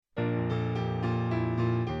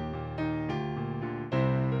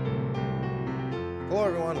Hello,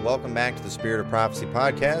 everyone. Welcome back to the Spirit of Prophecy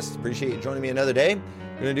podcast. Appreciate you joining me another day.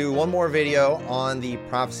 I'm going to do one more video on the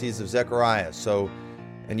prophecies of Zechariah. So,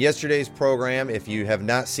 in yesterday's program, if you have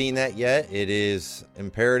not seen that yet, it is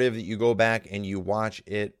imperative that you go back and you watch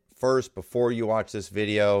it first before you watch this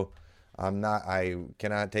video. I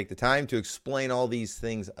cannot take the time to explain all these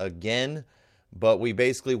things again, but we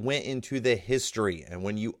basically went into the history. And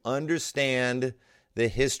when you understand the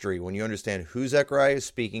history, when you understand who Zechariah is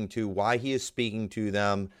speaking to, why he is speaking to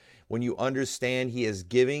them, when you understand he is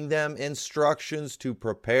giving them instructions to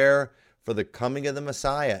prepare for the coming of the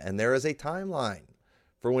Messiah, and there is a timeline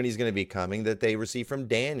for when he's going to be coming that they receive from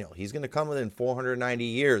Daniel. He's going to come within 490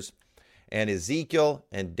 years, and Ezekiel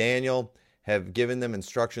and Daniel have given them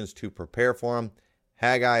instructions to prepare for him.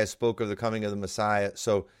 Haggai spoke of the coming of the Messiah.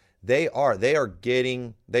 So they are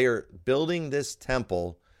building this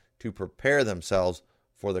temple to prepare themselves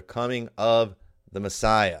for the coming of the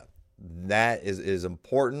Messiah. That is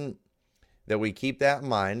important that we keep that in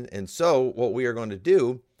mind. And so what we are going to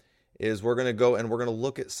do is we're going to go and we're going to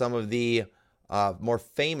look at some of the more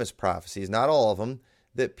famous prophecies, not all of them,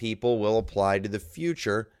 that people will apply to the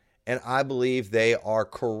future. And I believe they are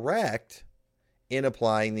correct in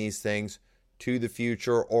applying these things to the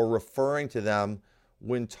future or referring to them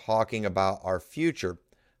when talking about our future.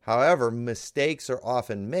 However, mistakes are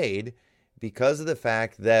often made because of the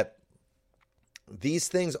fact that these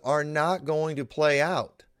things are not going to play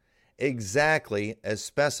out exactly as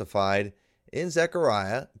specified in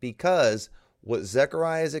Zechariah, because what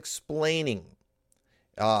Zechariah is explaining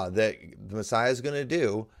that the Messiah is going to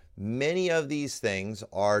do, many of these things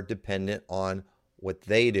are dependent on what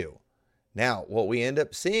they do. Now, what we end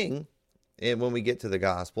up seeing when we get to the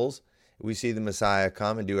Gospels, we see the Messiah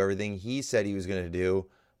come and do everything he said he was going to do,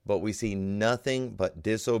 but we see nothing but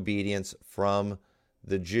disobedience from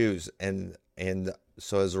the Jews. And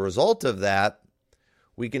so as a result of that,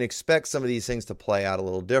 we can expect some of these things to play out a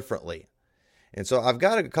little differently. And so I've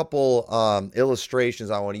got a couple illustrations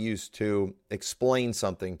I want to use to explain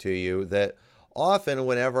something to you that often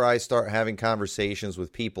whenever I start having conversations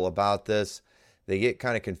with people about this, they get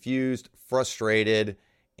kind of confused, frustrated,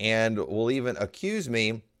 and will even accuse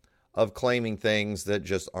me of claiming things that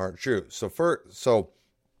just aren't true. So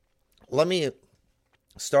let me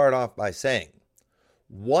start off by saying,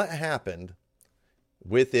 what happened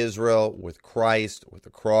with Israel, with Christ, with the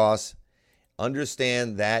cross?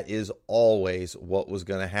 Understand that is always what was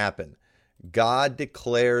going to happen. God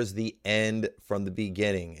declares the end from the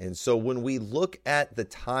beginning. And so when we look at the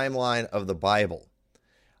timeline of the Bible,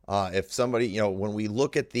 when we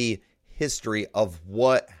look at the history of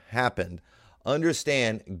what happened,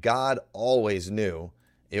 understand God always knew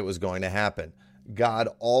it was going to happen. God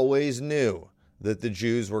always knew that the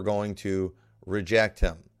Jews were going to reject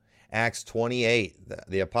him. Acts 28,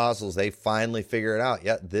 the apostles, they finally figured it out.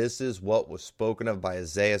 Yeah, this is what was spoken of by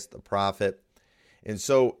Isaiah the prophet. And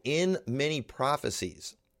so in many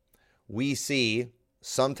prophecies, we see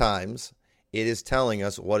sometimes it is telling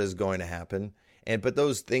us what is going to happen. But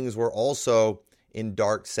those things were also in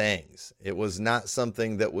dark sayings. It was not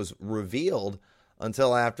something that was revealed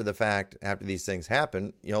until after the fact, after these things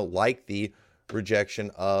happened, like the rejection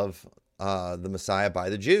of the Messiah by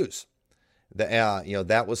the Jews.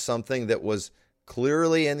 That was something that was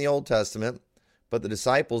clearly in the Old Testament, but the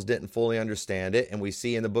disciples didn't fully understand it. And we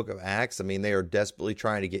see in the book of Acts, they are desperately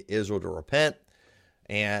trying to get Israel to repent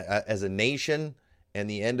and as a nation. And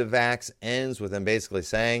the end of Acts ends with them basically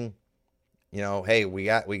saying, hey, we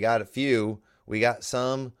got a few, we got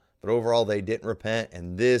some, but overall they didn't repent.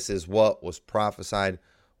 And this is what was prophesied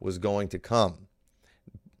was going to come.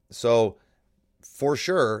 So for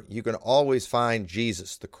sure, you can always find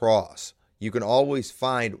Jesus, the cross. You can always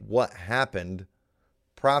find what happened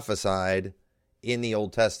prophesied in the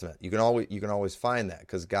Old Testament. You can always find that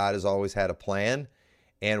because God has always had a plan,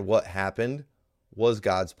 and what happened was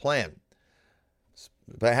God's plan.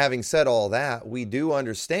 But having said all that, we do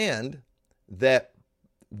understand that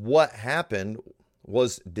what happened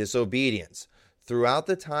was disobedience. Throughout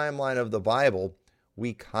the timeline of the Bible,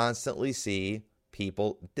 we constantly see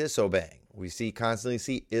people disobeying. We constantly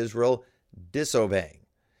see Israel disobeying.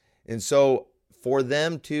 And so for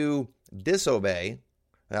them to disobey,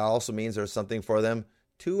 that also means there's something for them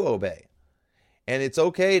to obey. And it's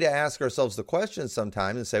okay to ask ourselves the question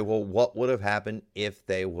sometimes and say, well, what would have happened if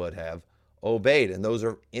they would have obeyed? And those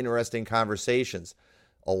are interesting conversations.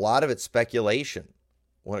 A lot of it's speculation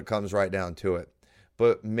when it comes right down to it.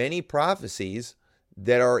 But many prophecies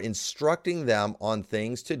that are instructing them on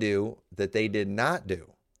things to do that they did not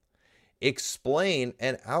do explain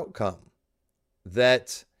an outcome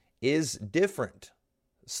that is different,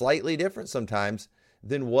 slightly different sometimes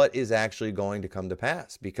than what is actually going to come to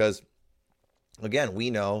pass. Because, again, we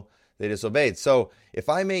know they disobeyed. So if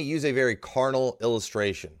I may use a very carnal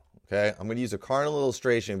illustration, okay, I'm going to use a carnal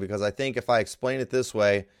illustration because I think if I explain it this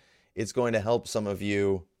way, it's going to help some of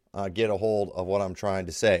you get a hold of what I'm trying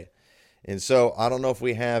to say. And so I don't know if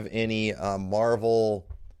we have any Marvel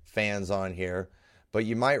fans on here, but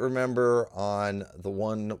you might remember on the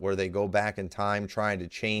one where they go back in time trying to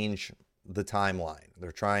change the timeline.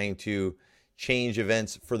 They're trying to change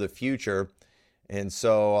events for the future. And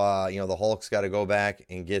so, the Hulk's got to go back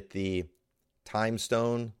and get the time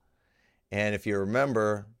stone. And if you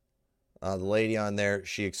remember, the lady on there,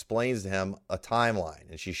 she explains to him a timeline,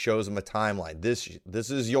 and she shows him a timeline.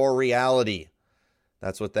 This is your reality.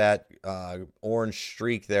 That's what that orange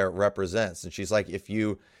streak there represents. And she's like, if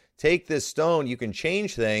you take this stone, you can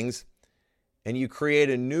change things, and you create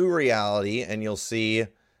a new reality, and you'll see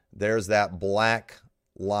there's that black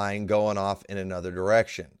line going off in another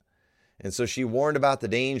direction. And so she warned about the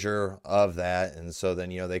danger of that. And so then,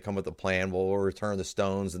 they come with a plan. Well, we'll return the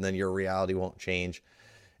stones, and then your reality won't change.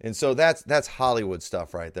 And so that's Hollywood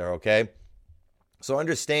stuff right there, okay? So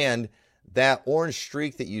understand that orange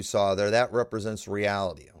streak that you saw there, that represents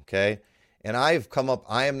reality, okay? And I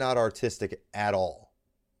am not artistic at all,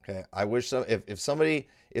 okay? I wish if somebody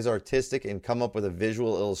is artistic and come up with a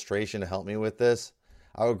visual illustration to help me with this,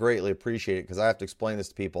 I would greatly appreciate it because I have to explain this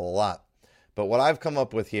to people a lot. But what I've come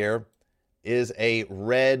up with here is a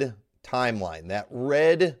red timeline. That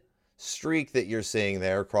red streak that you're seeing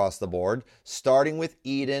there across the board, starting with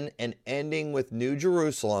Eden and ending with New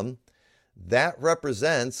Jerusalem, that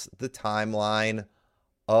represents the timeline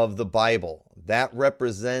of the Bible. That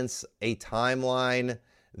represents a timeline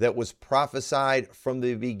that was prophesied from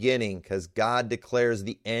the beginning because God declares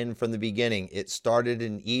the end from the beginning. It started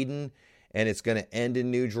in Eden and it's going to end in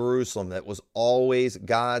New Jerusalem. That was always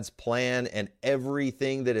God's plan, and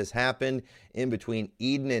everything that has happened in between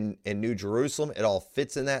Eden and New Jerusalem, it all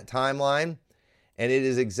fits in that timeline, and it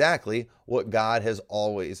is exactly what God has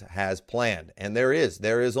always has planned. And there is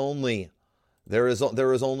only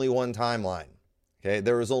one timeline. Okay,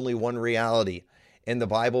 there is only one reality, and the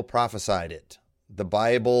Bible prophesied it. The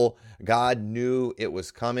Bible, God knew it was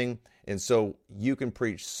coming, and so you can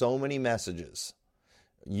preach so many messages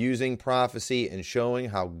using prophecy and showing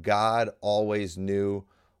how God always knew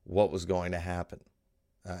what was going to happen.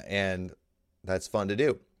 And that's fun to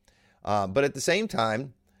do. But at the same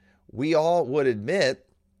time, we all would admit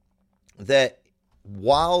that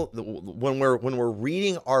when we're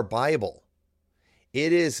reading our Bible,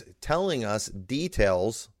 it is telling us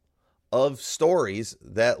details of stories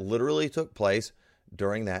that literally took place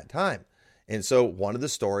during that time. And so one of the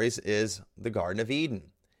stories is the Garden of Eden.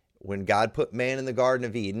 When God put man in the Garden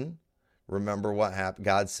of Eden, remember what happened?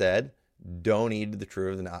 God said, don't eat the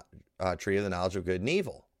tree of the knowledge of good and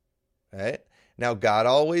evil. Right? Now, God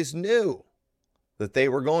always knew that they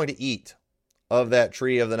were going to eat of that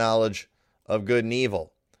tree of the knowledge of good and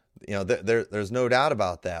evil. There's no doubt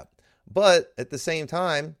about that. But at the same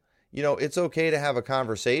time, it's okay to have a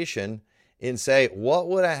conversation and say, what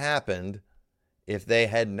would have happened if they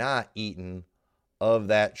had not eaten of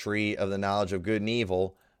that tree of the knowledge of good and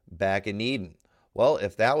evil back in Eden? Well,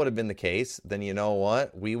 if that would have been the case, then you know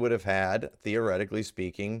what? We would have had, theoretically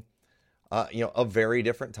speaking, a very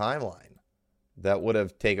different timeline that would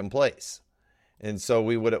have taken place. And so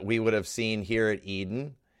we would have seen here at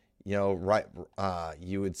Eden,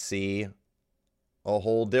 you would see a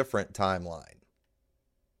whole different timeline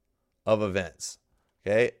of events.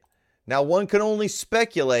 Okay. Now one can only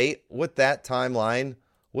speculate what that timeline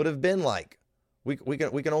would have been like. We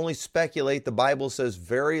can only speculate. The Bible says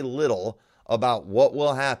very little about what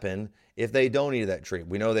will happen if they don't eat of that tree.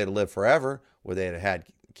 We know they'd live forever, where they'd had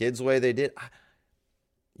kids the way they did.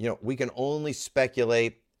 We can only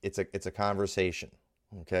speculate. It's a conversation.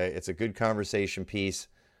 Okay, it's a good conversation piece.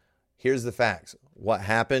 Here's the facts. What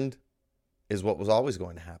happened is what was always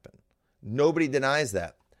going to happen. Nobody denies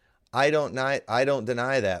that. I don't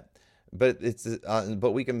deny that. But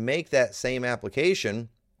we can make that same application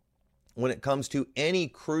when it comes to any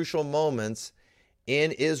crucial moments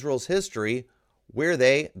in Israel's history where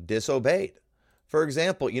they disobeyed. For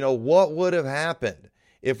example, what would have happened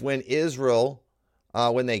if when Israel,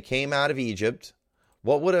 when they came out of Egypt,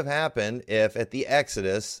 what would have happened if at the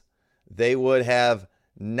Exodus they would have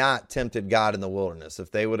not tempted God in the wilderness,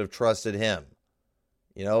 if they would have trusted him?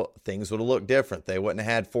 Things would have looked different. They wouldn't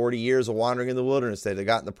have had 40 years of wandering in the wilderness. They'd have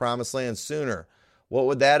gotten the promised land sooner. What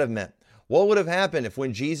would that have meant? What would have happened if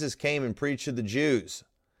when Jesus came and preached to the Jews,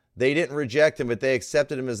 they didn't reject him, but they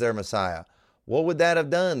accepted him as their Messiah? What would that have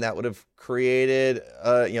done? That would have created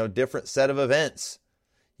a different set of events,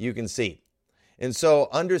 you can see. And so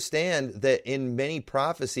understand that in many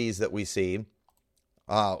prophecies that we see,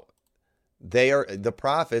 the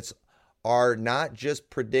prophets are not just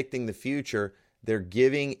predicting the future, they're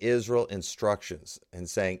giving Israel instructions and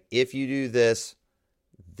saying, if you do this,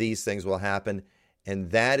 these things will happen. And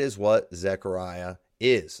that is what Zechariah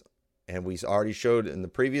is. And we already showed in the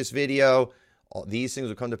previous video, these things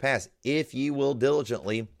will come to pass if ye will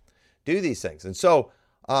diligently do these things. And so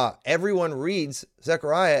everyone reads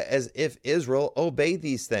Zechariah as if Israel obeyed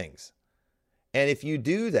these things. And if you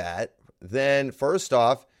do that, then first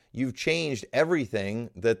off, you've changed everything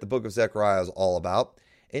that the book of Zechariah is all about.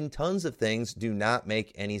 And tons of things do not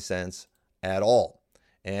make any sense at all.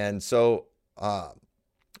 And so,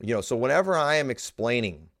 so whenever I am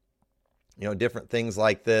explaining, different things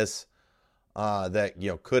like this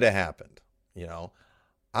that, could have happened,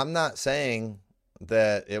 I'm not saying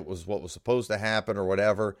that it was what was supposed to happen or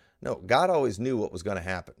whatever. No, God always knew what was going to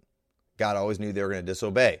happen. God always knew they were going to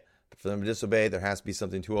disobey. But for them to disobey, there has to be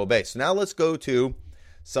something to obey. So now let's go to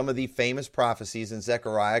some of the famous prophecies in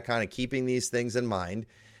Zechariah, kind of keeping these things in mind,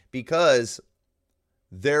 because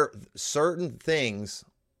there are certain things,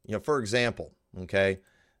 for example,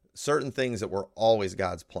 certain things that were always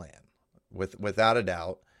God's plan, without a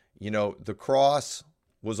doubt. The cross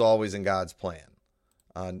was always in God's plan,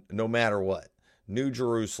 no matter what. New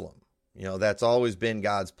Jerusalem, that's always been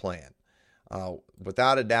God's plan.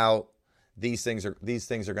 Without a doubt, these things are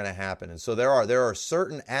going to happen. And so there are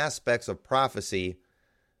certain aspects of prophecy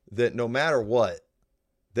that no matter what,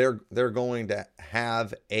 they're going to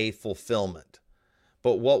have a fulfillment.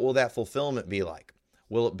 But what will that fulfillment be like?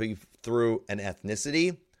 Will it be through an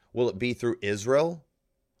ethnicity? Will it be through Israel?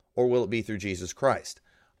 Or will it be through Jesus Christ?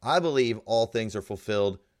 I believe all things are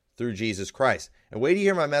fulfilled through Jesus Christ. And wait to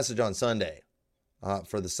hear my message on Sunday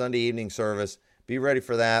for the Sunday evening service. Be ready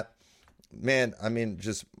for that. Man,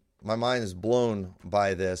 just my mind is blown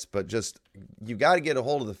by this, but just you got to get a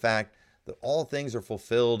hold of the fact that all things are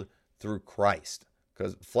fulfilled through Christ.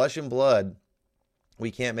 Because flesh and blood,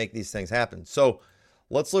 we can't make these things happen. So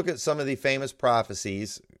let's look at some of the famous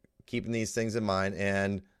prophecies, keeping these things in mind.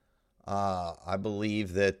 And I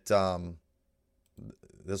believe that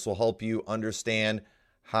this will help you understand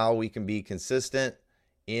how we can be consistent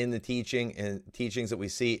in the teachings that we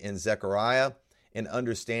see in Zechariah, and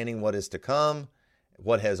understanding what is to come,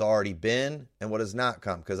 what has already been, and what has not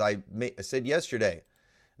come. Because I said yesterday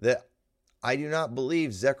that I do not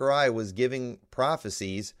believe Zechariah was giving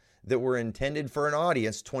prophecies that were intended for an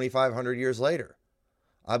audience 2,500 years later.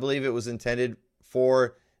 I believe it was intended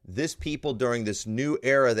for this people during this new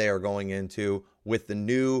era they are going into with the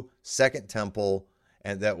new second temple,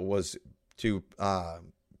 and that was to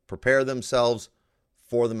prepare themselves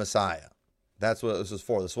for the Messiah. That's what this was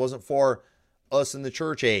for. This wasn't for us in the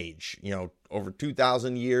church age, over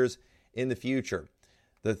 2,000 years in the future.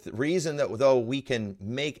 The reason that, though, we can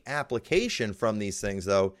make application from these things,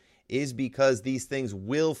 though, is because these things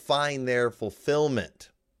will find their fulfillment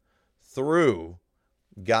through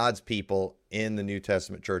God's people in the New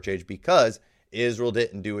Testament church age, because Israel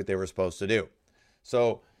didn't do what they were supposed to do.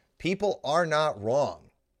 So people are not wrong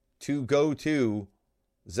to go to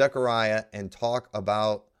Zechariah and talk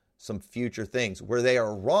about some future things. Where they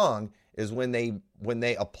are wrong is when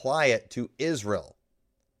they apply it to Israel.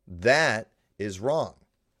 That is wrong.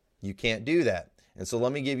 You can't do that. And so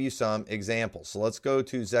let me give you some examples. So let's go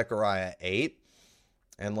to Zechariah 8,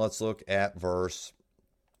 and let's look at we'll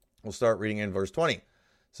start reading in verse 20. It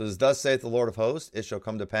says, "Thus saith the Lord of hosts, it shall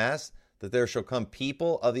come to pass that there shall come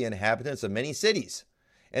people of the inhabitants of many cities,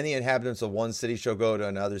 and the inhabitants of one city shall go to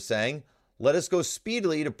another, saying, Let us go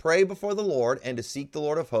speedily to pray before the Lord and to seek the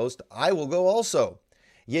Lord of hosts. I will go also.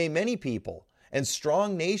 Yea, many people and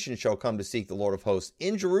strong nations shall come to seek the Lord of hosts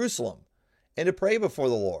in Jerusalem, and to pray before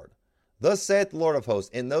the Lord. Thus saith the Lord of hosts,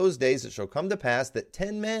 in those days it shall come to pass that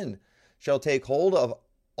 10 men shall take hold of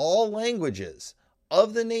all languages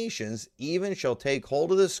of the nations, even shall take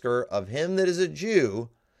hold of the skirt of him that is a Jew,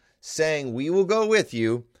 saying, We will go with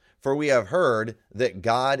you, for we have heard that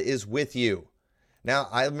God is with you." Now,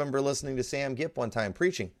 I remember listening to Sam Gipp one time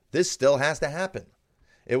preaching. This still has to happen.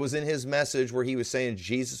 It was in his message where he was saying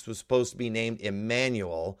Jesus was supposed to be named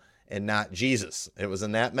Emmanuel and not Jesus. It was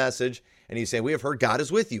in that message, and he's saying, we have heard God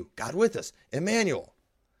is with you, God with us, Emmanuel.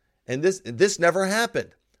 And this never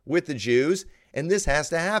happened with the Jews, and this has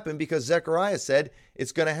to happen because Zechariah said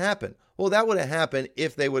it's going to happen. Well, that would have happened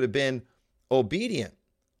if they would have been obedient.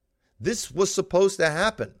 This was supposed to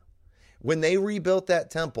happen. When they rebuilt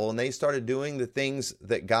that temple and they started doing the things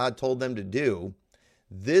that God told them to do,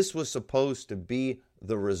 this was supposed to be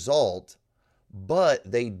the result, but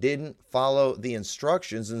they didn't follow the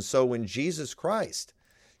instructions. And so when Jesus Christ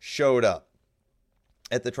showed up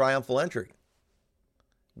at the triumphal entry.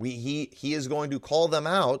 He is going to call them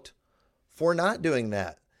out for not doing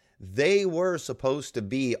that. They were supposed to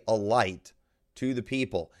be a light to the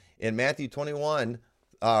people. In Matthew 21,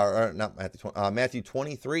 or not Matthew 20, Matthew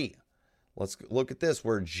 23, let's look at this,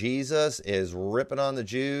 where Jesus is ripping on the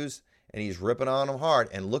Jews, and he's ripping on them hard.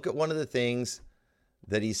 And look at one of the things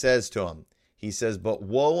that he says to them. He says, "But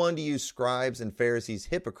woe unto you, scribes and Pharisees,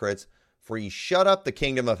 hypocrites, for ye shut up the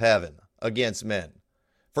kingdom of heaven against men.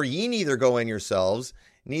 For ye neither go in yourselves,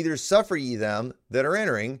 neither suffer ye them that are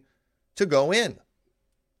entering to go in."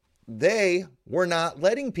 They were not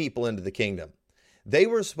letting people into the kingdom. They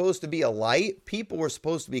were supposed to be a light. People were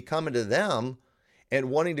supposed to be coming to them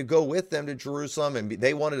and wanting to go with them to Jerusalem. And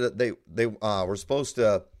they were supposed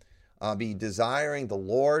to be desiring the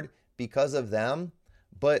Lord because of them.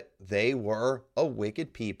 But they were a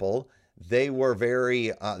wicked people. They were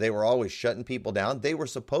they were always shutting people down. They were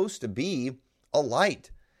supposed to be a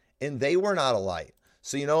light, and they were not a light.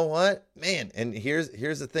 So you know what, man? And here's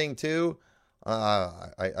the thing too.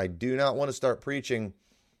 I do not want to start preaching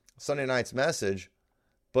Sunday night's message,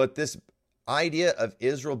 but this idea of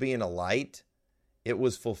Israel being a light, it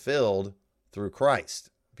was fulfilled through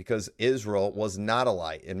Christ, because Israel was not a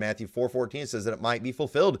light. In Matthew 4:14 says that it might be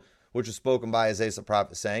fulfilled, which was spoken by Isaiah the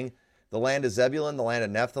prophet, saying, "The land of Zebulun, the land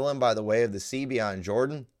of Nephthalim, by the way of the sea beyond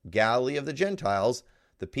Jordan, Galilee of the Gentiles,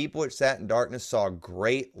 the people which sat in darkness saw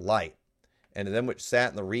great light. And to them which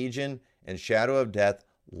sat in the region and shadow of death,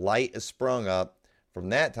 light is sprung up." From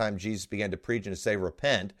that time, Jesus began to preach and to say,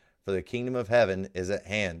 "Repent, for the kingdom of heaven is at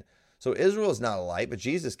hand." So Israel is not a light, but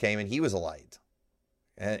Jesus came and he was a light.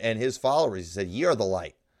 And his followers, he said, "Ye are the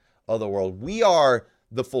light of the world." We are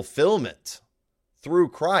the fulfillment through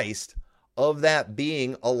Christ of that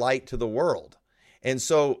being a light to the world. And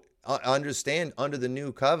so understand, under the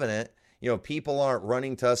new covenant, people aren't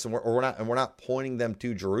running to us, and we're not pointing them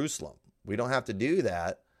to Jerusalem. We don't have to do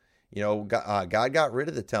that. God got rid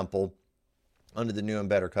of the temple under the new and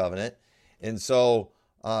better covenant. And so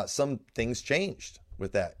some things changed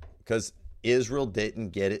with that, because Israel didn't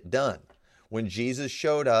get it done. When Jesus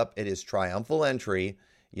showed up at his triumphal entry,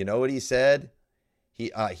 you know what he said?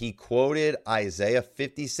 He quoted Isaiah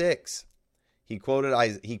 56. He quoted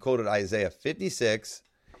Isaiah 56,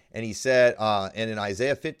 and he said, and in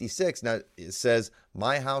Isaiah 56, now it says,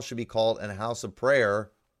 "My house should be called a house of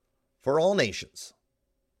prayer for all nations."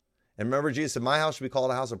 And remember, Jesus said, "My house should be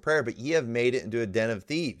called a house of prayer, but ye have made it into a den of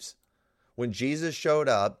thieves." When Jesus showed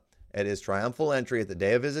up at his triumphal entry at the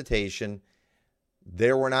day of visitation,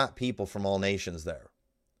 there were not people from all nations there.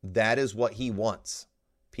 That is what he wants,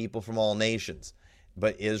 people from all nations.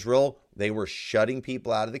 But Israel, they were shutting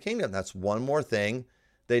people out of the kingdom. That's one more thing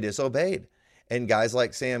they disobeyed. And guys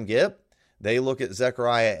like Sam Gipp, they look at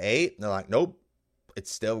Zechariah 8, and they're like, "Nope,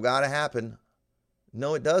 it's still got to happen."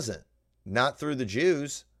 No, it doesn't. Not through the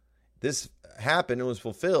Jews. This happened and was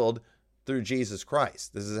fulfilled through Jesus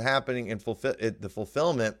Christ. This is happening, and the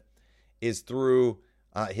fulfillment is through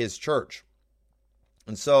his church.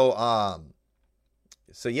 And so,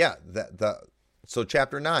 so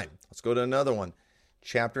chapter 9. Let's go to another one.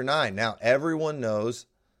 Chapter 9. Now, everyone knows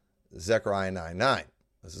Zechariah 9:9.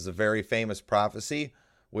 This is a very famous prophecy.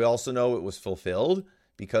 We also know it was fulfilled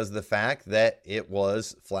because of the fact that it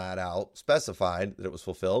was flat out specified that it was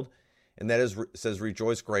fulfilled. And that is, it says,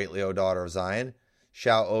 "Rejoice greatly, O daughter of Zion.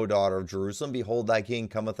 Shout, O daughter of Jerusalem. Behold, thy king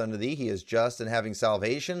cometh unto thee. He is just and having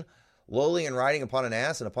salvation, lowly and riding upon an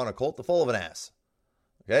ass, and upon a colt the foal of an ass."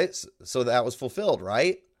 Okay, so that was fulfilled,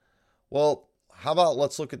 right? Well, how about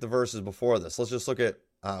let's look at the verses before this. Let's just look at,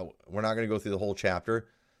 we're not going to go through the whole chapter. It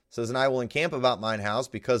says, "And I will encamp about mine house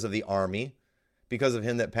because of the army, because of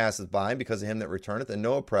him that passeth by, and because of him that returneth, and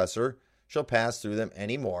no oppressor shall pass through them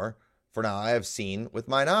any more. For now I have seen with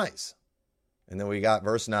mine eyes." And then we got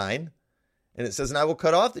verse 9. And it says, "And I will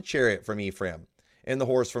cut off the chariot from Ephraim, and the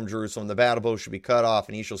horse from Jerusalem. The battle bow shall be cut off,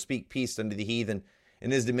 and he shall speak peace unto the heathen.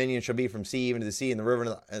 And his dominion shall be from sea even to the sea, and the river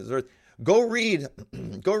and the earth." Go read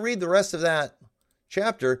the rest of that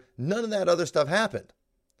chapter. None of that other stuff happened.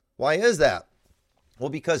 Why is that? Well,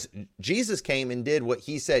 because Jesus came and did what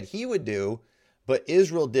he said he would do, but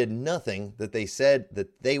Israel did nothing that they said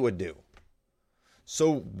that they would do.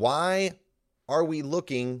 So why are we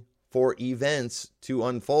looking for events to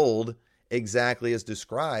unfold exactly as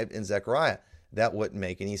described in Zechariah? That wouldn't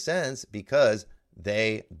make any sense, because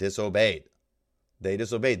they disobeyed. They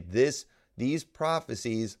disobeyed. These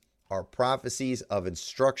prophecies are prophecies of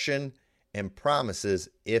instruction and promises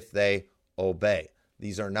if they obey.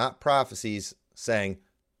 These are not prophecies saying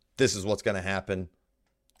this is what's going to happen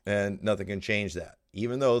and nothing can change that,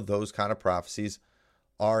 even though those kind of prophecies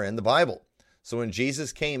are in the Bible. So when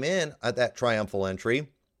Jesus came in at that triumphal entry,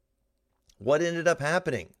 what ended up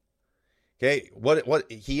happening? Okay,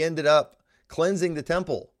 what he ended up cleansing the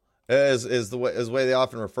temple, is the way they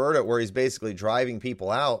often refer to it, where he's basically driving people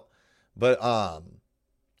out. But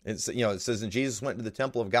it says, and Jesus went to the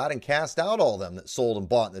temple of God and cast out all them that sold and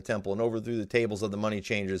bought in the temple, and overthrew the tables of the money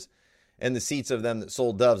changers and the seats of them that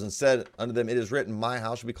sold doves, and said unto them, it is written, my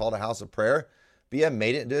house shall be called a house of prayer, but ye have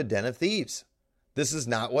made it into a den of thieves. This is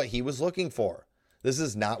not what he was looking for. This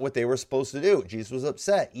is not what they were supposed to do. Jesus was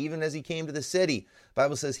upset. Even as he came to the city, the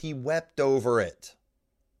Bible says he wept over it.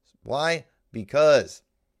 Why? Because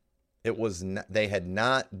they had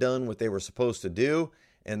not done what they were supposed to do,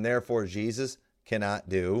 and therefore Jesus cannot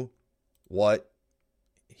do what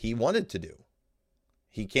he wanted to do.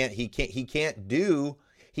 He can't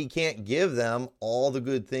give them all the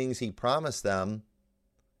good things he promised them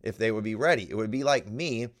if they would be ready. It would be like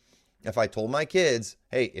me if I told my kids,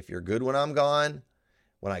 hey, if you're good when I'm gone,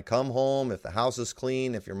 when I come home, if the house is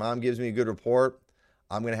clean, if your mom gives me a good report,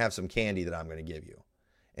 I'm going to have some candy that I'm going to give you.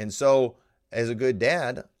 And so as a good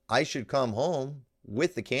dad, I should come home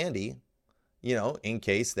with the candy, in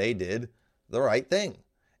case they did the right thing.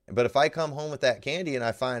 But if I come home with that candy and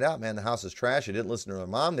I find out, man, the house is trash, I didn't listen to their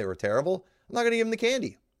mom, they were terrible, I'm not going to give them the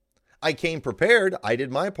candy. I came prepared. I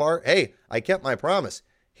did my part. Hey, I kept my promise.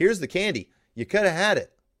 Here's the candy. You could have had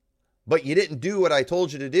it, but you didn't do what I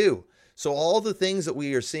told you to do. So all the things that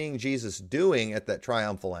we are seeing Jesus doing at that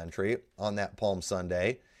triumphal entry on that Palm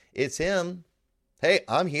Sunday, it's him. Hey,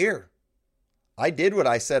 I'm here. I did what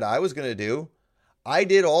I said I was going to do. I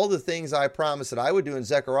did all the things I promised that I would do in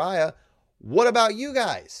Zechariah. What about you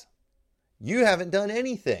guys? You haven't done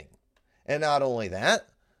anything. And not only that,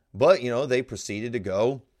 but, they proceeded to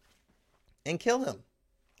go and kill him.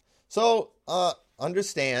 So,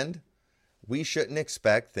 understand, we shouldn't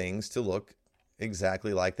expect things to look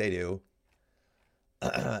exactly like they do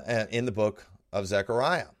in the book of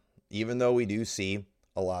Zechariah, even though we do see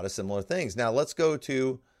a lot of similar things. Now, let's go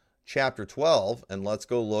to chapter 12, and let's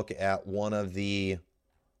go look at one of the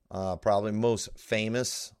probably most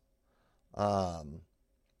famous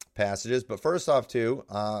passages. But first off, too,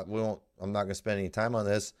 I'm not going to spend any time on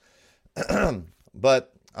this,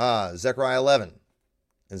 but Zechariah 11.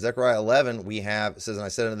 In Zechariah 11, it says, and I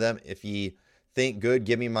said unto them, if ye think good,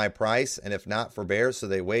 give me my price, and if not, forbear. So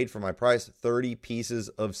they weighed for my price 30 pieces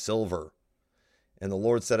of silver. And the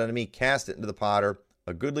Lord said unto me, cast it into the potter,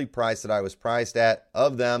 a goodly price that I was priced at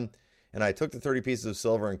of them. And I took the 30 pieces of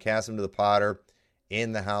silver and cast them to the potter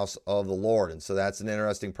in the house of the Lord. And so that's an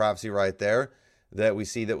interesting prophecy right there that we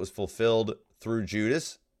see that was fulfilled through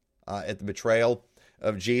Judas at the betrayal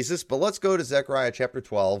of Jesus. But let's go to Zechariah chapter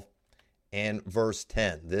 12 and verse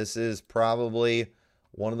 10. This is probably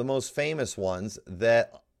one of the most famous ones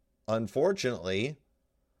that, unfortunately,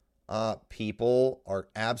 people are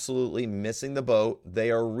absolutely missing the boat.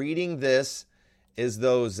 They are reading this as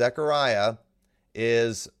though Zechariah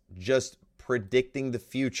is just predicting the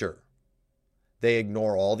future. They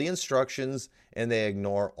ignore all the instructions and they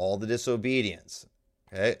ignore all the disobedience.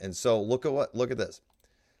 Okay, and so look at this.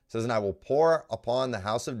 It says, and I will pour upon the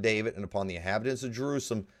house of David and upon the inhabitants of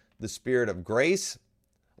Jerusalem the spirit of grace.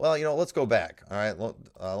 Well, let's go back. All right,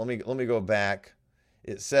 let me go back.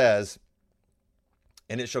 It says,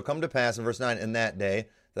 and it shall come to pass in verse 9, in that day,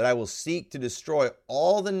 that I will seek to destroy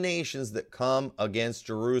all the nations that come against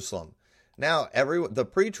Jerusalem. Now, the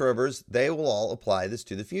pre-tribbers, they will all apply this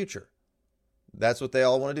to the future. That's what they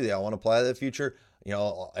all want to do. They all want to apply to the future.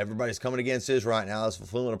 Everybody's coming against Israel right now. That's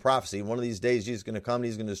fulfillment of prophecy. One of these days, Jesus is going to come and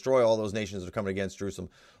he's going to destroy all those nations that are coming against Jerusalem.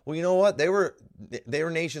 Well, you know what? They were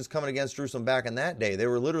nations coming against Jerusalem back in that day. They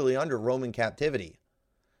were literally under Roman captivity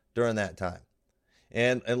during that time.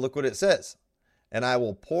 And look what it says. And I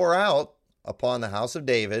will pour out upon the house of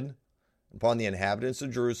David, upon the inhabitants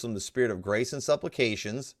of Jerusalem, the spirit of grace and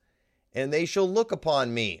supplications, and they shall look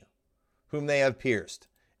upon me, whom they have pierced.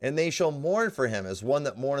 And they shall mourn for him as one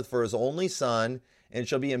that mourneth for his only son, and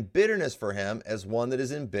shall be in bitterness for him as one that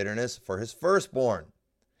is in bitterness for his firstborn.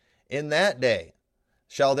 In that day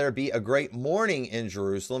shall there be a great mourning in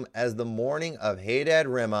Jerusalem, as the mourning of Hadad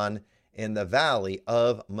Rimmon in the valley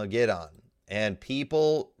of Megiddon. And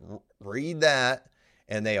people read that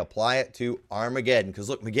and they apply it to Armageddon, because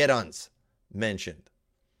look, Megiddon's mentioned.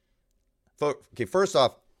 Okay, first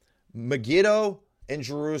off, Megiddo and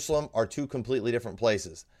Jerusalem are two completely different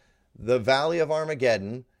places. The valley of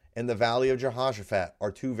Armageddon and the valley of Jehoshaphat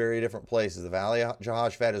are two very different places. The valley of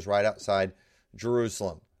Jehoshaphat is right outside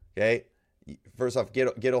Jerusalem. Okay, first off,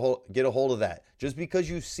 get a hold of that. Just because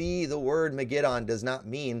you see the word Megiddon does not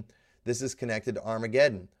mean this is connected to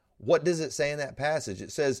Armageddon. What does it say in that passage?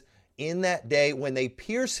 It says, in that day when they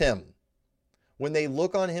pierce him. when they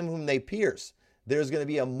look on him whom they pierce, there's going to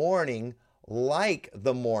be a mourning like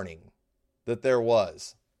the mourning that there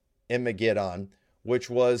was in Megiddo, which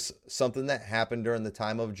was something that happened during the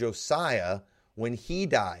time of Josiah when he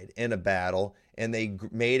died in a battle, and they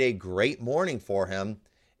made a great mourning for him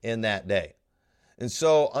in that day. And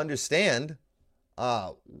so understand,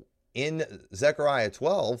 in Zechariah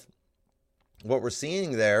 12, what we're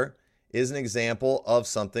seeing there is an example of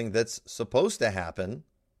something that's supposed to happen,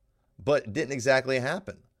 but didn't exactly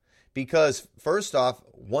happen. Because first off,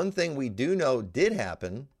 one thing we do know did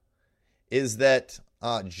happen is that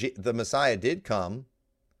the Messiah did come.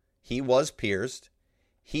 He was pierced.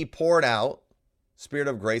 He poured out spirit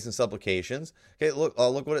of grace and supplications. Okay,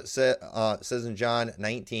 look what it says in John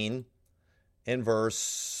 19 in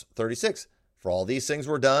verse 36. For all these things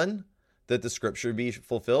were done, that the scripture be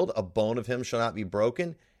fulfilled. A bone of him shall not be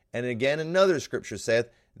broken. And again, another scripture saith,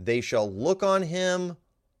 they shall look on him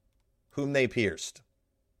whom they pierced.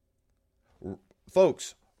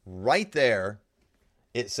 Folks, right there,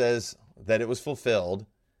 it says that it was fulfilled.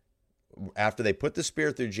 After they put the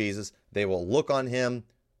spear through Jesus, they will look on him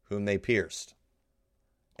whom they pierced.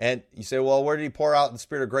 And you say, well, where did he pour out the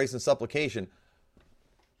spirit of grace and supplication?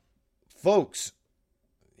 Folks,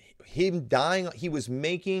 him dying, he was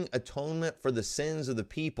making atonement for the sins of the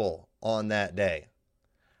people on that day.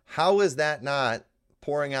 How is that not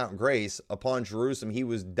pouring out grace upon Jerusalem? He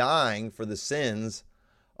was dying for the sins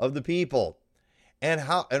of the people. And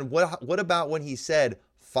what about when he said,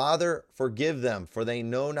 Father, forgive them, for they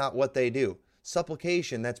know not what they do?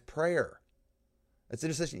 Supplication, that's prayer. That's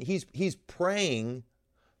intercession. He's praying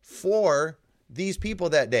for these people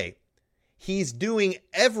that day. He's doing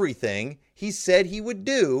everything he said he would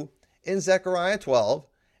do in Zechariah 12,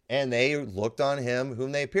 and they looked on him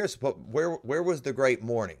whom they pierced. But where was the great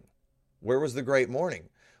mourning? Where was the great mourning?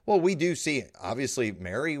 Well, we do see, obviously,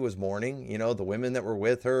 Mary was mourning, the women that were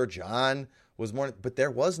with her, John was mourning, but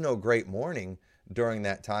there was no great mourning during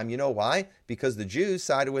that time. You know why? Because the Jews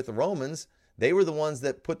sided with the Romans. They were the ones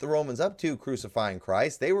that put the Romans up to crucifying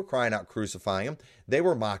Christ. They were crying out, crucifying him. They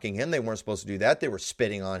were mocking him. They weren't supposed to do that. They were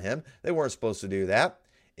spitting on him. They weren't supposed to do that.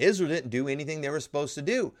 Israel didn't do anything they were supposed to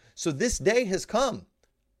do. So this day has come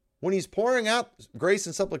when he's pouring out grace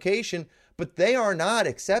and supplication, but they are not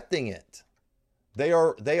accepting it. They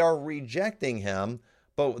are rejecting him,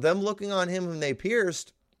 but them looking on him whom they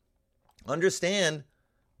pierced, understand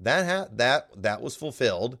that was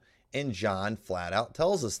fulfilled, and John flat out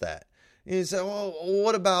tells us that. And you say, well,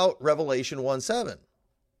 what about Revelation 1:7?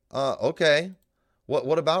 Okay,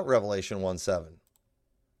 what about Revelation 1:7?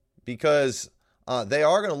 Because they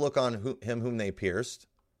are going to look on him whom they pierced,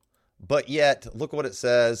 but yet look what it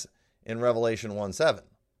says in Revelation 1:7. It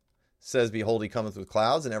says, behold, he cometh with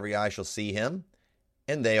clouds, and every eye shall see him,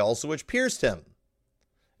 and they also which pierced him.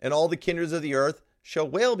 And all the kindreds of the earth shall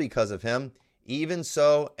wail because of him. Even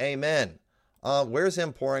so, amen. Where's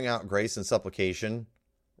him pouring out grace and supplication?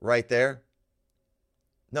 Right there?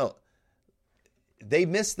 No, they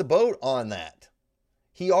missed the boat on that.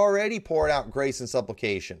 He already poured out grace and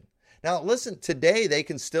supplication. Now, listen, today they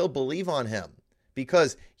can still believe on him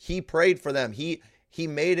because he prayed for them. He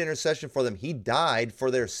made intercession for them. He died for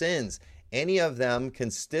their sins. Any of them can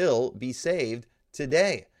still be saved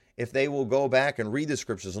today if they will go back and read the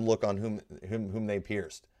scriptures and look on whom they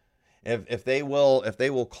pierced. If they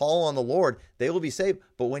will call on the Lord, they will be saved.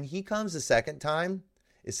 But when he comes the second time,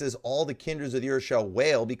 it says all the kindreds of the earth shall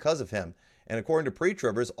wail because of him. And according to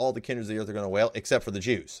pre-tribbers, all the kindreds of the earth are going to wail except for the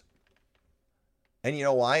Jews. And you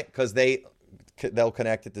know why? Because they'll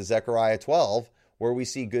connect it to Zechariah 12, where we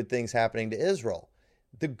see good things happening to Israel.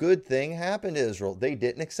 The good thing happened to Israel. They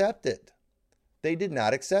didn't accept it. They did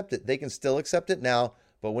not accept it. They can still accept it now,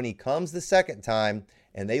 but when he comes the second time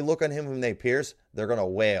and they look on him whom they pierce, they're going to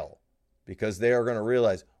wail because they are going to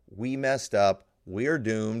realize we messed up. We are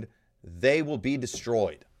doomed. They will be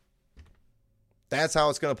destroyed. That's how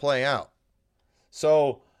it's going to play out.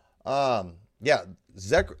 So,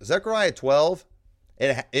 Zechariah 12,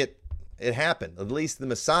 it happened. At least the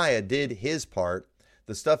Messiah did his part.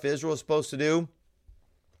 The stuff Israel was supposed to do,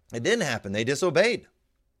 it didn't happen. They disobeyed.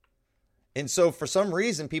 And so for some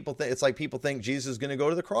reason, people think Jesus is going to go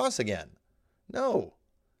to the cross again. No.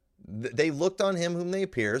 They looked on him whom they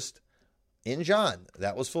pierced in John.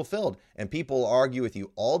 That was fulfilled. And people argue with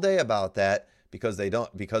you all day about that because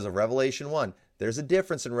of Revelation 1. There's a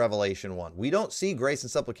difference in Revelation 1. We don't see grace and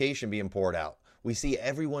supplication being poured out. We see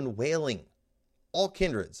everyone wailing, all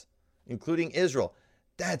kindreds, including Israel.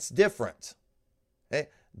 That's different. Okay?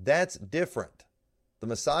 That's different. The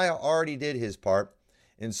Messiah already did his part.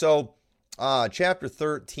 And so chapter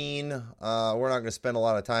 13, we're not going to spend a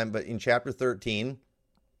lot of time, but in chapter 13,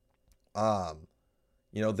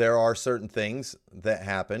 There are certain things that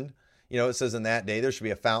happened. It says in that day there should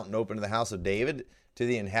be a fountain open to the house of David, to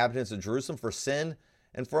the inhabitants of Jerusalem for sin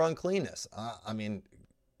and for uncleanness. You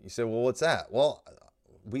say, well, what's that? Well,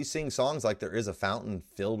 we sing songs like there is a fountain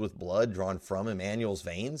filled with blood drawn from Emmanuel's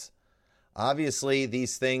veins. Obviously,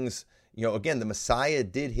 these things, again, the Messiah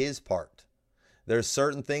did his part. There's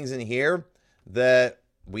certain things in here that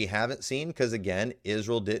we haven't seen because, again,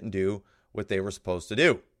 Israel didn't do what they were supposed to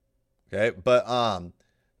do. Okay,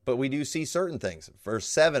 but we do see certain things. Verse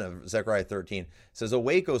 7 of Zechariah 13 says,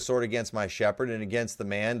 Awake, O sword, against my shepherd, and against the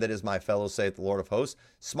man that is my fellow, saith the Lord of hosts.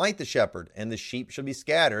 Smite the shepherd, and the sheep shall be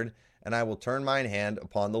scattered, and I will turn mine hand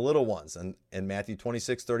upon the little ones. And in Matthew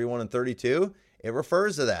 26, 31, and 32, it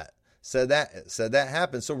refers to that. Said that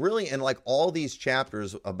happened. So really, in like all these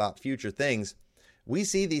chapters about future things, we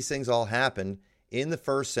see these things all happen in the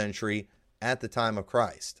first century at the time of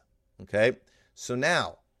Christ. Okay, so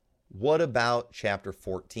now, what about chapter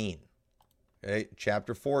 14? Okay,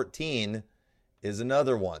 chapter 14 is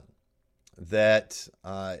another one that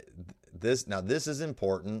this is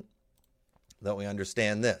important that we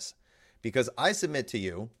understand this, because I submit to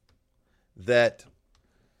you that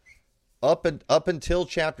up until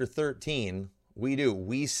chapter 13,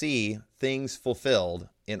 we see things fulfilled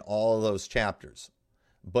in all of those chapters.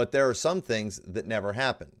 But there are some things that never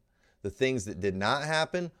happened. The things that did not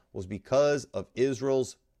happen was because of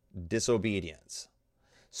Israel's disobedience.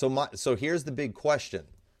 So here's the big question.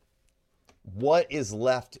 What is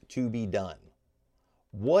left to be done?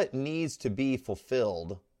 What needs to be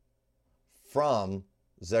fulfilled from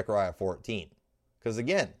Zechariah 14? Because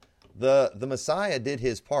again, the Messiah did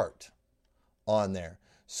his part on there.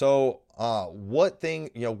 So what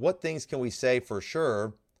things can we say for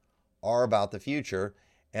sure are about the future?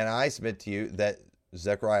 And I submit to you that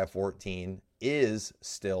Zechariah 14 is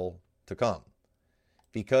still to come.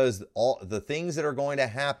 Because all the things that are going to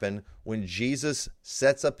happen when Jesus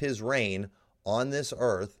sets up his reign on this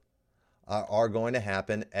earth are going to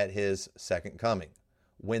happen at his second coming.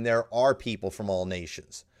 When there are people from all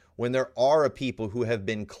nations, when there are a people who have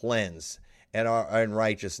been cleansed and are in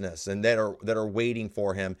righteousness and that are waiting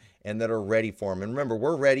for him and that are ready for him. And remember,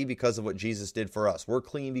 we're ready because of what Jesus did for us. We're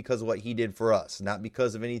clean because of what he did for us, not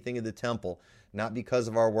because of anything in the temple, not because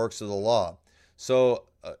of our works of the law. So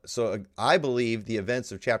I believe the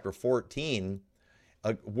events of chapter 14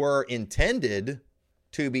 were intended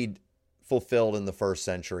to be fulfilled in the first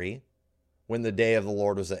century when the day of the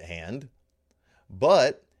Lord was at hand.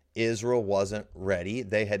 But Israel wasn't ready.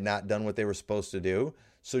 They had not done what they were supposed to do.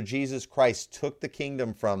 So Jesus Christ took the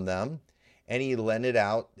kingdom from them and he lended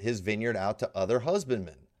out his vineyard out to other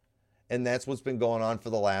husbandmen. And that's what's been going on for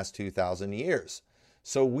the last 2,000 years.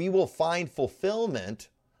 So we will find fulfillment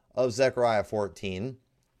of Zechariah 14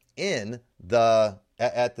 at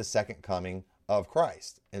the second coming of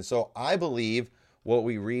Christ. And so I believe what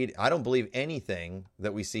we read, I don't believe anything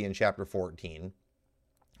that we see in chapter 14,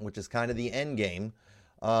 which is kind of the end game,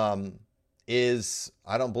 I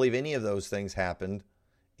don't believe any of those things happened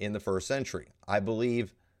in the first century. I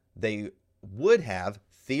believe they would have,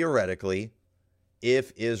 theoretically,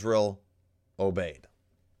 if Israel obeyed.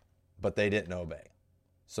 But they didn't obey.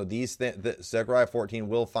 So Zechariah 14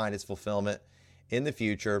 will find its fulfillment in the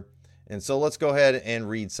future. And so let's go ahead and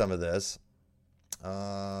read some of this.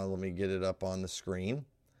 Let me get it up on the screen. It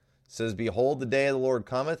says, Behold, the day of the Lord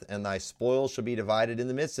cometh, and thy spoils shall be divided in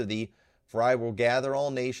the midst of thee. For I will gather all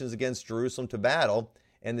nations against Jerusalem to battle,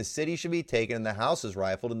 and the city shall be taken, and the houses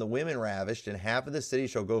rifled, and the women ravished, and half of the city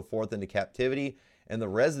shall go forth into captivity, and the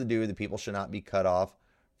residue of the people shall not be cut off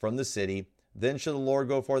from the city. Then shall the Lord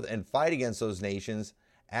go forth and fight against those nations,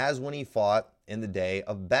 as when he fought in the day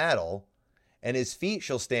of battle. And his feet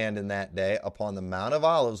shall stand in that day upon the Mount of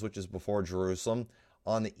Olives, which is before Jerusalem,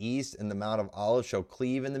 on the east, and the Mount of Olives shall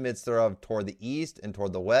cleave in the midst thereof toward the east and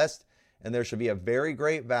toward the west. And there shall be a very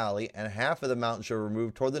great valley, and half of the mountain shall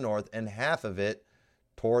remove toward the north, and half of it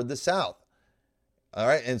toward the south. All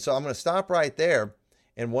right, and so I'm going to stop right there.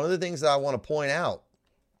 And one of the things that I want to point out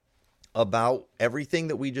about everything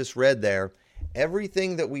that we just read there,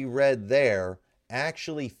 everything that we read there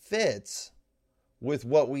actually fits with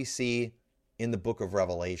what we see in the book of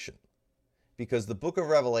Revelation. Because the book of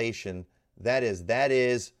Revelation, that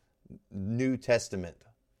is New Testament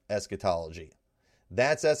eschatology.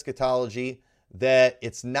 That's eschatology that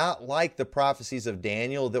it's not like the prophecies of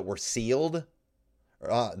Daniel that were sealed,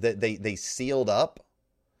 that they sealed up.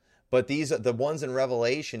 But these are the ones in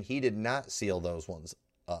Revelation, he did not seal those ones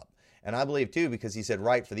up. And I believe too, because he said,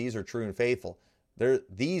 right, for these are true and faithful.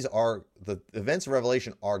 These are, the events of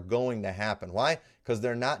Revelation are going to happen. Why? Because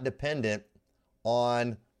they're not dependent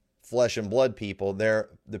on flesh and blood people. They're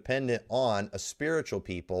dependent on a spiritual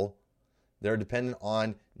people. They're dependent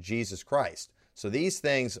on Jesus Christ. So these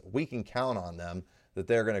things, we can count on them, that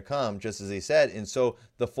they're going to come, just as he said. And so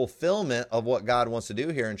the fulfillment of what God wants to do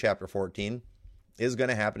here in chapter 14 is going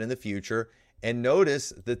to happen in the future. And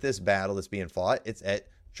notice that this battle that's being fought, it's at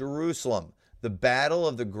Jerusalem. The battle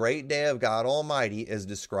of the great day of God Almighty, as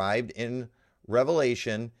described in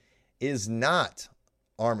Revelation, is not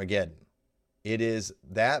Armageddon.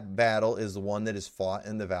 That battle is the one that is fought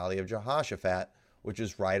in the valley of Jehoshaphat, which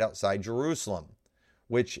is right outside Jerusalem,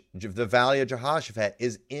 which the valley of Jehoshaphat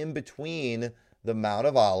is in between the Mount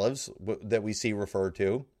of Olives that we see referred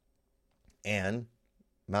to and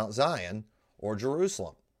Mount Zion or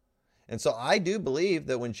Jerusalem. And so I do believe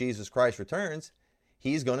that when Jesus Christ returns,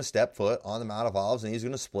 he's going to step foot on the Mount of Olives and he's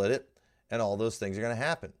going to split it, and all those things are going to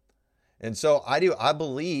happen. And so I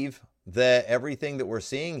believe that everything that we're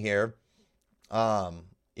seeing here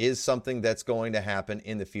is something that's going to happen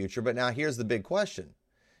in the future. But now here's the big question.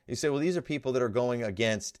 You say, well, these are people that are going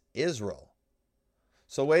against Israel.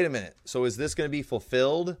 So wait a minute. So is this going to be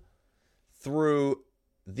fulfilled through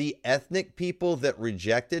the ethnic people that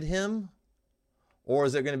rejected him? Or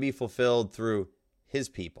is it going to be fulfilled through his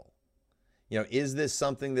people? Is this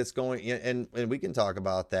something that's going, and we can talk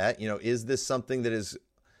about that. Is this something that is,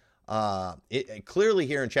 clearly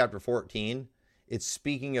here in chapter 14, it's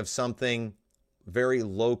speaking of something very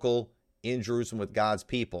local in Jerusalem with God's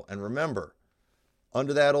people. And remember,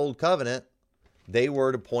 under that old covenant, they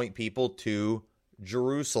were to point people to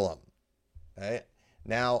Jerusalem. Okay?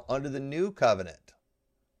 Now, under the new covenant,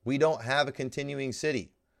 we don't have a continuing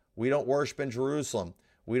city. We don't worship in Jerusalem.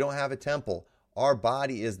 We don't have a temple. Our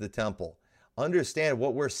body is the temple. Understand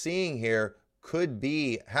what we're seeing here could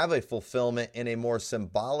have a fulfillment in a more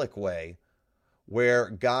symbolic way, where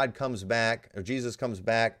God comes back, or Jesus comes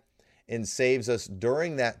back and saves us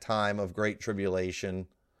during that time of great tribulation,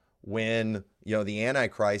 when the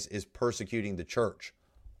Antichrist is persecuting the church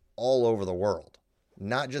all over the world,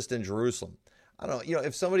 not just in Jerusalem. I don't know,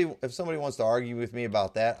 if somebody wants to argue with me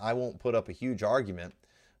about that, I won't put up a huge argument.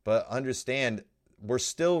 But understand, we're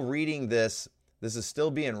still reading this. This is still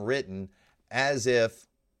being written as if,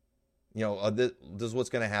 this is what's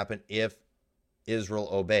going to happen if Israel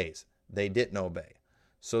obeys. They didn't obey.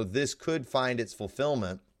 So this could find its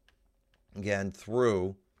fulfillment, again,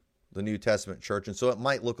 through the New Testament church. And so it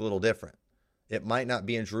might look a little different. It might not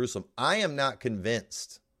be in Jerusalem. I am not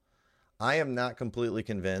convinced. I am not completely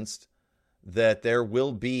convinced that there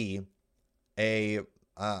will be I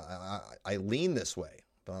lean this way.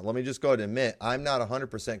 But let me just go ahead and admit, I'm not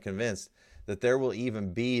 100% convinced that there will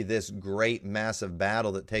even be this great massive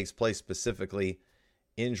battle that takes place specifically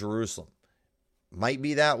in Jerusalem. Might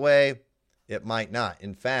be that way. It might not.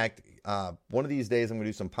 In fact, one of these days I'm going to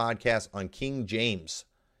do some podcasts on King James,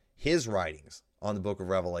 his writings on the book of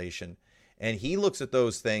Revelation. And he looks at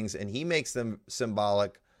those things and he makes them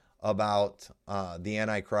symbolic about the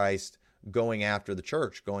Antichrist going after the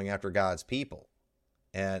church, going after God's people,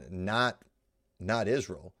 and not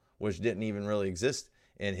Israel, which didn't even really exist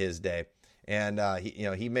in his day. And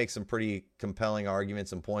he makes some pretty compelling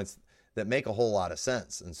arguments and points that make a whole lot of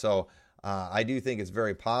sense. And so I do think it's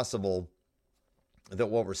very possible that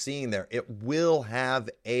what we're seeing there, it will have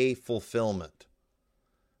a fulfillment,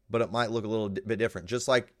 but it might look a little bit different. Just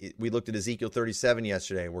like we looked at Ezekiel 37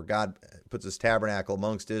 yesterday, where God puts his tabernacle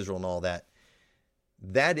amongst Israel and all that.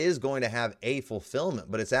 That is going to have a fulfillment,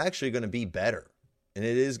 but it's actually going to be better. And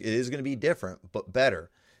it is going to be different, but better.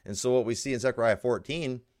 And so what we see in Zechariah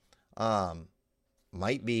 14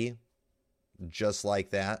 might be just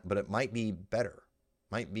like that, but it might be better.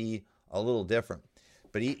 Might be a little different.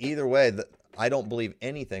 But either way, I don't believe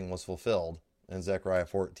anything was fulfilled in Zechariah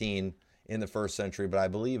 14 in the first century, but I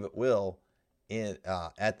believe it will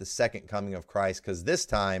at the second coming of Christ, because this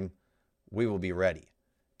time we will be ready,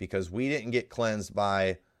 because we didn't get cleansed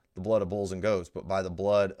by the blood of bulls and goats, but by the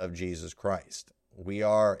blood of Jesus Christ. We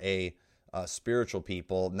are a spiritual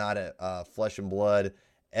people, not a flesh and blood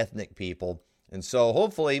ethnic people. And so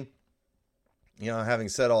hopefully, having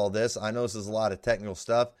said all this, I know this is a lot of technical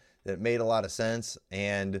stuff that made a lot of sense.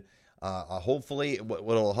 And hopefully what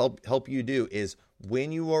will help you do is,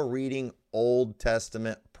 when you are reading Old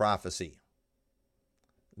Testament prophecy,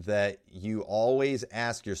 that you always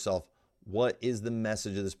ask yourself, what is the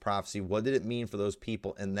message of this prophecy? What did it mean for those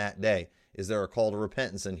people in that day? Is there a call to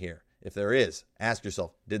repentance in here? If there is, ask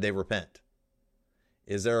yourself, did they repent?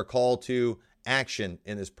 Is there a call to action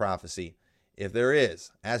in this prophecy? If there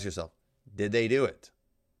is, ask yourself, did they do it?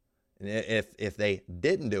 And if they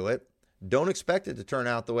didn't do it, don't expect it to turn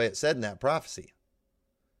out the way it said in that prophecy.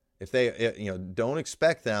 If they, don't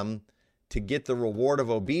expect them to get the reward of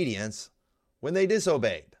obedience when they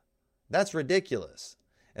disobeyed. That's ridiculous.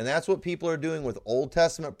 And that's what people are doing with Old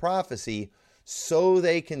Testament prophecy so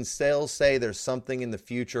they can still say there's something in the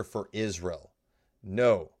future for Israel.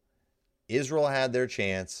 No. Israel had their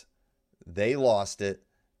chance. They lost it.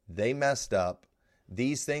 They messed up.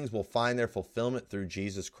 These things will find their fulfillment through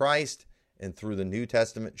Jesus Christ and through the New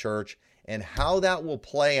Testament church. And how that will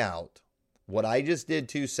play out, what I just did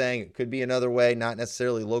too, saying it could be another way, not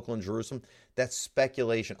necessarily local in Jerusalem, that's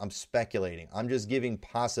speculation. I'm speculating. I'm just giving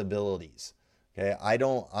possibilities. Okay,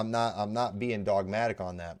 I'm not being dogmatic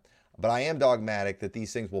on that, but I am dogmatic that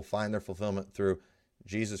these things will find their fulfillment through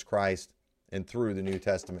Jesus Christ and through the New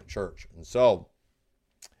Testament church. And so,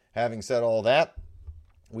 having said all that,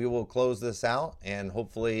 we will close this out, and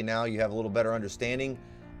hopefully now you have a little better understanding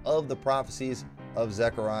of the prophecies of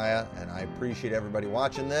Zechariah, and I appreciate everybody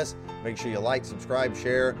watching this. Make sure you like, subscribe,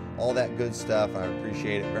 share, all that good stuff. I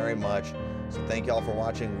appreciate it very much. So thank you all for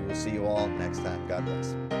watching. We will see you all next time. God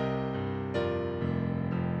bless.